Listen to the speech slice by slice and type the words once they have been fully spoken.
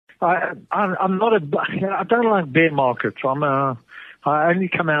I'm not I don't like bear markets. I only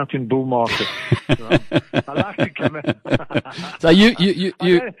come out in bull markets. I like to come out. So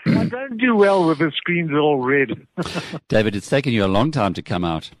I don't do well with the screens all red. David, it's taken you a long time to come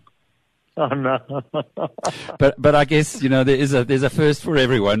out. Oh no. But I guess, there's a first for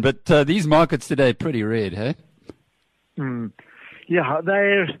everyone. But these markets today are pretty red, hey? Yeah,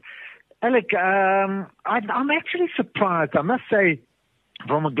 Alec, I'm actually surprised. I must say,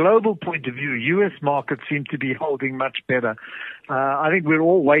 from a global point of view, U.S. markets seem to be holding much better. I think we're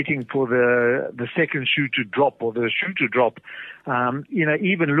all waiting for the second shoe to drop, or the shoe to drop.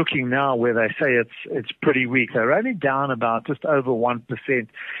 Even looking now where they say it's pretty weak, they're only down about just over 1%.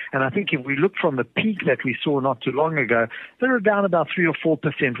 And I think if we look from the peak that we saw not too long ago, they're down about 3 or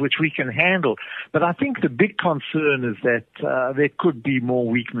 4%, which we can handle. But I think the big concern is that there could be more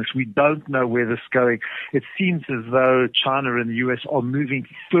weakness. We don't know where this is going. It seems as though China and the U.S. are moving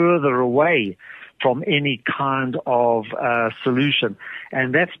further away from any kind of solution.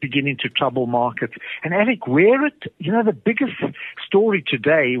 And that's beginning to trouble markets. And Alec, the biggest story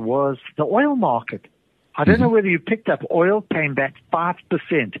today was the oil market. I don't know whether you picked up, oil came back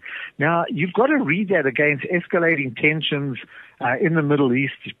 5%. Now, you've got to read that against escalating tensions in the Middle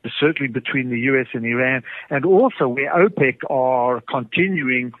East, certainly between the U.S. and Iran, and also where OPEC are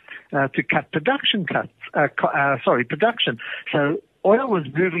continuing to cut production. So oil was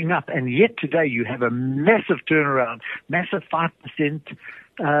moving up, and yet today you have a massive turnaround, massive 5%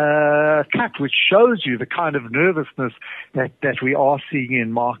 cut, which shows you the kind of nervousness that we are seeing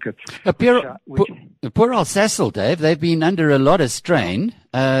in markets. Poor old Sasol, Dave, they've been under a lot of strain.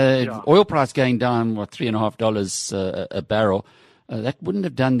 Oil price going down, $3.50 a barrel. That wouldn't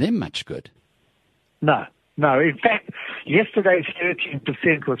have done them much good. No. In fact, yesterday's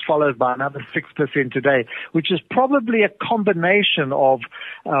 13% was followed by another 6% today, which is probably a combination of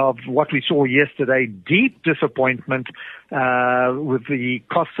what we saw yesterday, deep disappointment with the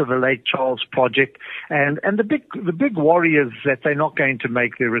costs of the Lake Charles project, and the big worry is that they're not going to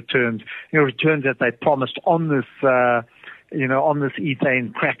make their returns, returns that they promised on this on this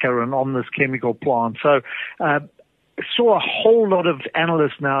ethane cracker and on this chemical plant. So saw a whole lot of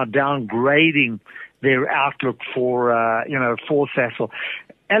analysts now downgrading their outlook for Sasol.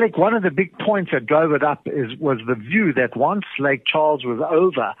 Alec, one of the big points that drove it up was the view that once Lake Charles was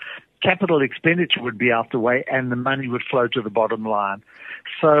over, capital expenditure would be out the way and the money would flow to the bottom line.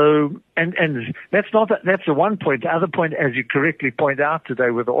 So, and that's the one point. The other point, as you correctly point out today,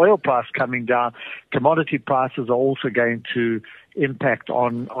 with the oil price coming down, commodity prices are also going to impact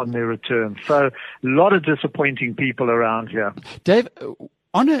on their returns. So, a lot of disappointing people around here. Dave,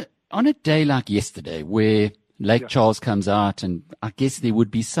 on a day like yesterday where Lake Charles comes out, and I guess there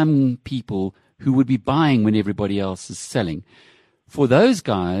would be some people who would be buying when everybody else is selling, for those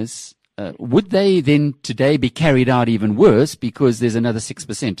guys, would they then today be carried out even worse because there's another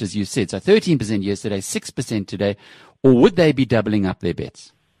 6%, as you said? So 13% yesterday, 6% today, or would they be doubling up their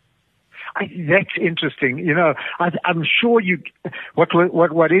bets? That's interesting. I'm sure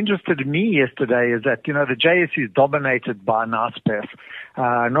what interested me yesterday is that, the JSE is dominated by Naspers.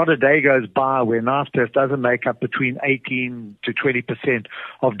 Not a day goes by where Naspers doesn't make up between 18 to 20%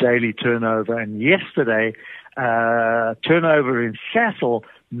 of daily turnover. And yesterday, turnover in Sasol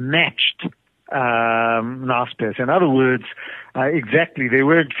matched Naspers. In other words, exactly, there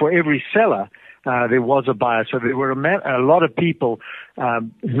weren't, for every seller, there was a buyer. So there were a lot of people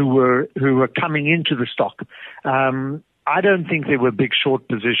who were coming into the stock. I don't think there were big short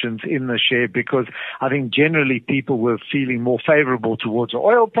positions in the share because I think generally people were feeling more favorable towards the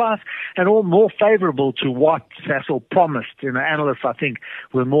oil price and all more favorable to what Sasol promised. Analysts, I think,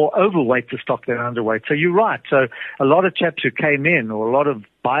 were more overweight the stock than underweight. So you're right. So a lot of chaps who came in, or a lot of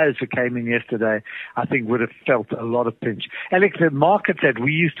buyers who came in yesterday, I think would have felt a lot of pinch. Alex, the markets that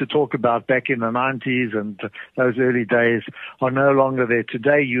we used to talk about back in the 90s and those early days are no longer there.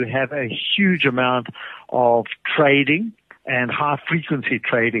 Today you have a huge amount of trading and high-frequency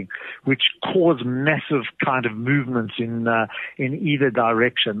trading, which cause massive kind of movements in either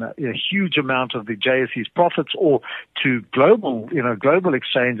direction. A huge amount of the JSE's profits, or to global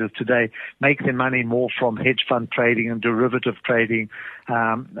exchanges today, make their money more from hedge fund trading and derivative trading,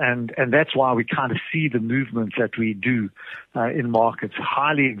 and that's why we kind of see the movements that we do in markets,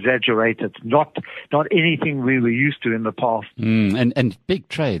 highly exaggerated, not anything we were used to in the past. And big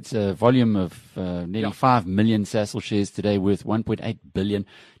trades, volume of nearly 5 million Sasol shares today worth 1.8 billion,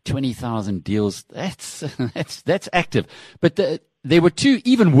 20,000 deals. That's active. But there were two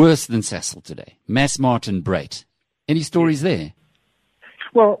even worse than Sasol today, Massmart and Brait. Any stories there?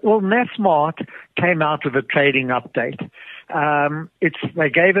 Well, Massmart came out with a trading update. They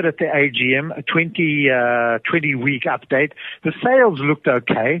gave it at the AGM, a 20-week update. The sales looked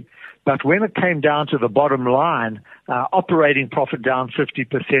okay, but when it came down to the bottom line, operating profit down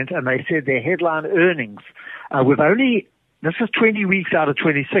 50%, and they said their headline earnings, this is 20 weeks out of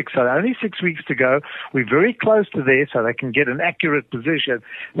 26, so only 6 weeks to go. We're very close to there, so they can get an accurate position.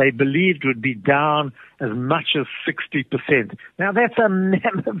 They believed would be down as much as 60%. Now that's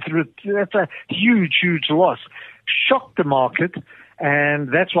that's a huge, huge loss. Shocked the market, and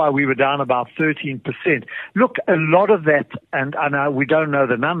that's why we were down about 13%. Look, a lot of that, and we don't know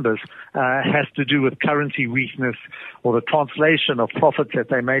the numbers, has to do with currency weakness or the translation of profits that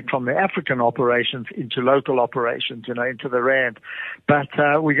they made from the African operations into local operations, into the rand. But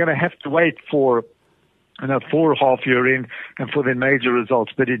we're going to have to wait for 4 half year in and for their major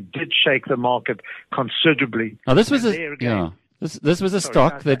results. But it did shake the market considerably. Now this was this was a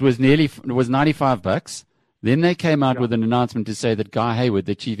stock that was $95. Then they came out with an announcement to say that Guy Hayward,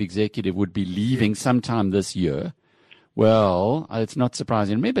 the chief executive, would be leaving sometime this year. Well, it's not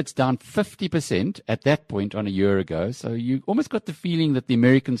surprising. Remember, it's down 50% at that point on a year ago. So you almost got the feeling that the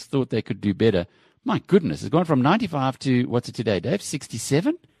Americans thought they could do better. My goodness, it's gone from 95 to, what's it today, Dave?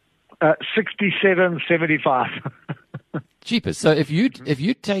 67? 67.75. Cheapest. So if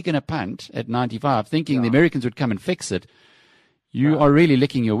you'd taken a punt at 95, thinking the Americans would come and fix it, you are really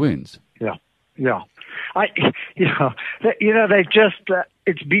licking your wounds. Yeah. They just,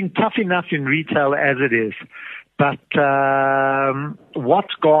 it's been tough enough in retail as it is. But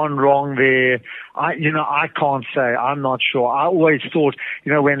what's gone wrong there, I can't say. I'm not sure. I always thought,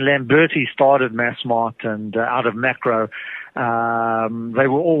 when Lamberti started Massmart and out of Macro, they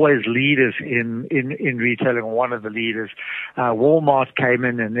were always leaders in retailing, one of the leaders. Walmart came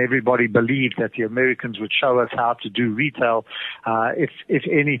in and everybody believed that the Americans would show us how to do retail. If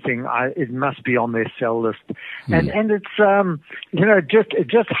anything, it must be on their sell list. And it's, it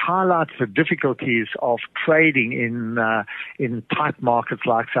just highlights the difficulties of trading in tight markets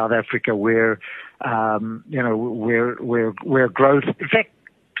like South Africa where growth, in fact,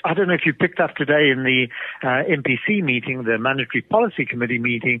 I don't know if you picked up today in the MPC meeting, the Monetary Policy Committee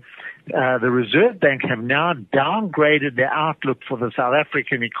meeting, the Reserve Bank have now downgraded their outlook for the South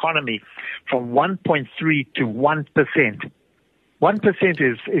African economy from 1.3 to 1%. 1%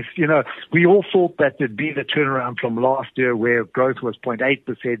 is, we all thought that there'd be the turnaround from last year where growth was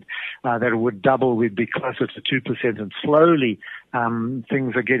 0.8%, that it would double, we'd be closer to 2%, and slowly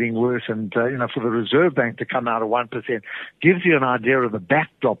things are getting worse. And, for the Reserve Bank to come out of 1% gives you an idea of the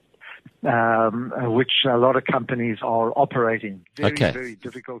backdrop which a lot of companies are operating. Very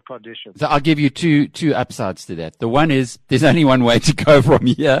difficult conditions. So I'll give you two upsides to that. The one is there's only one way to go from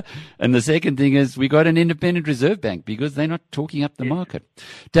here. And the second thing is we got an independent Reserve Bank because they're not talking up the market.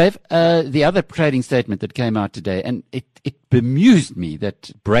 Dave, the other trading statement that came out today, and it bemused me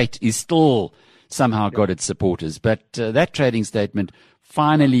that Brait is still somehow got its supporters. But that trading statement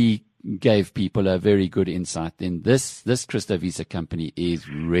finally gave people a very good insight. Then this Christo Visa company is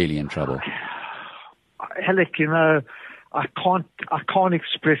really in trouble. Alec, I can't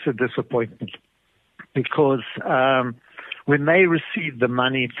express a disappointment because when they received the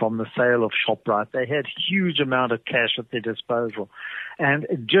money from the sale of Shoprite, they had huge amount of cash at their disposal. And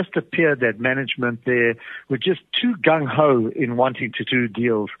it just appeared that management there were just too gung-ho in wanting to do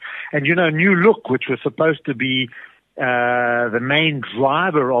deals. And, New Look, which was supposed to be the main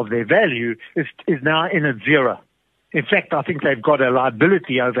driver of their value, is now in at zero. In fact, I think they've got a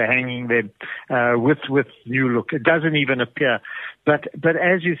liability overhanging them with New Look. It doesn't even appear. But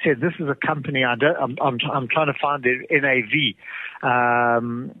as you said, this is a company. I'm trying to find their NAV.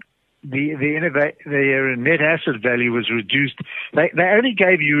 Their net asset value was reduced. They only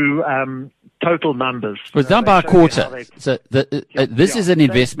gave you total numbers. It was down by a quarter. This is an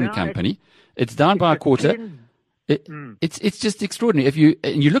investment company. It's down by a quarter. It's just extraordinary. If you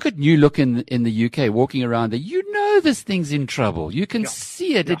look at New Look in the UK, walking around there, this thing's in trouble. You can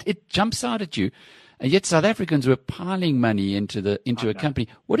see it. It jumps out at you. And yet South Africans were piling money into a company.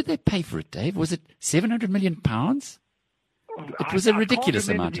 What did they pay for it, Dave? Was it 700 million pounds? It was a ridiculous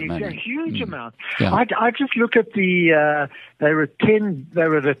amount of money. A huge amount. Yeah. I just look at they were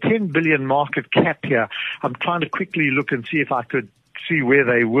at a 10 billion market cap here. I'm trying to quickly look and see if I could see where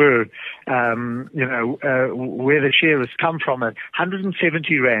they were, where the share has come from at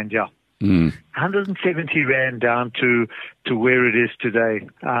 170 rand, 170 rand down to where it is today.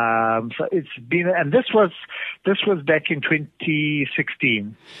 So it's been, and this was back in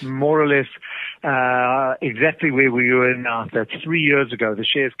 2016, more or less, exactly where we were now. That's 3 years ago. The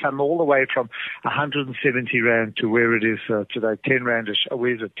shares come all the way from 170 rand to where it is today, 10 rand a share.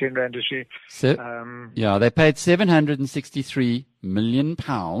 Where is it? 10 rand a share. So, they paid 763 million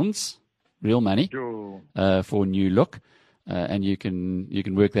pounds, real money, for New Look. And you can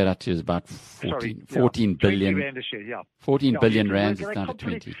work that out to about 14 billion. Rand a share, 14 billion rands is down to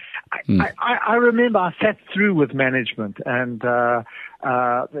 20. I remember I sat through with management, and the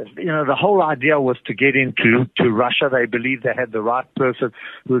whole idea was to get into Russia. They believed they had the right person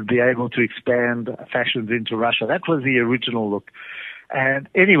who would be able to expand fashions into Russia. That was the original look. And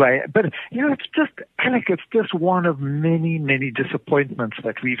anyway, but it's just, Alec, it's just one of many, many disappointments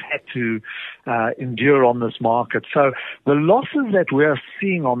that we've had to endure on this market. So the losses that we're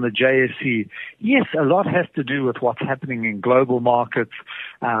seeing on the JSE, yes, a lot has to do with what's happening in global markets,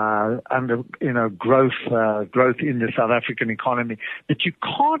 under growth in the South African economy. But you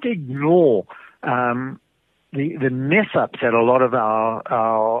can't ignore the mess ups that a lot of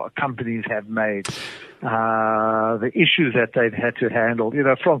our companies have made. The issues that they've had to handle,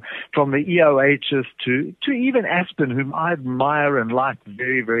 from the EOHs to even Aspen, whom I admire and like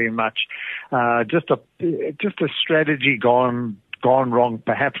very, very much. Just a strategy gone wrong,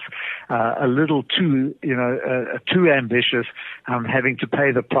 perhaps a little too ambitious, having to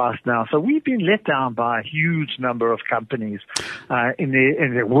pay the price now. So we've been let down by a huge number of companies. In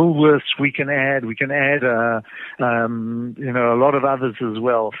the Woolworths, we can add a lot of others as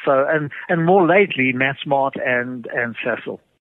well. So and more lately, Massmart and Sasol.